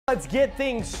Let's get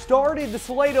things started. The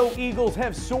Salado Eagles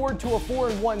have soared to a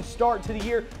 4-1 start to the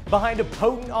year behind a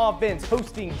potent offense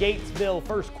hosting Gatesville.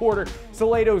 First quarter,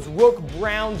 Salado's Rook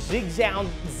Brown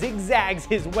zigzags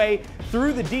his way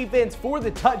through the defense for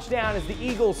the touchdown as the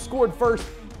Eagles scored first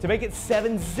to make it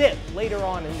 7-zip. Later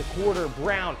on in the quarter,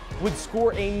 Brown would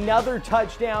score another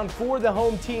touchdown for the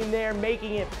home team there,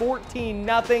 making it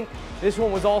 14-0. This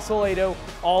one was all Salado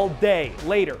all day.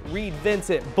 Later, Reed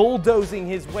Vincent bulldozing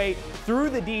his way through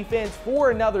the defense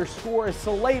for another score as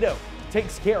Salado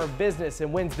takes care of business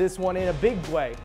and wins this one in a big way.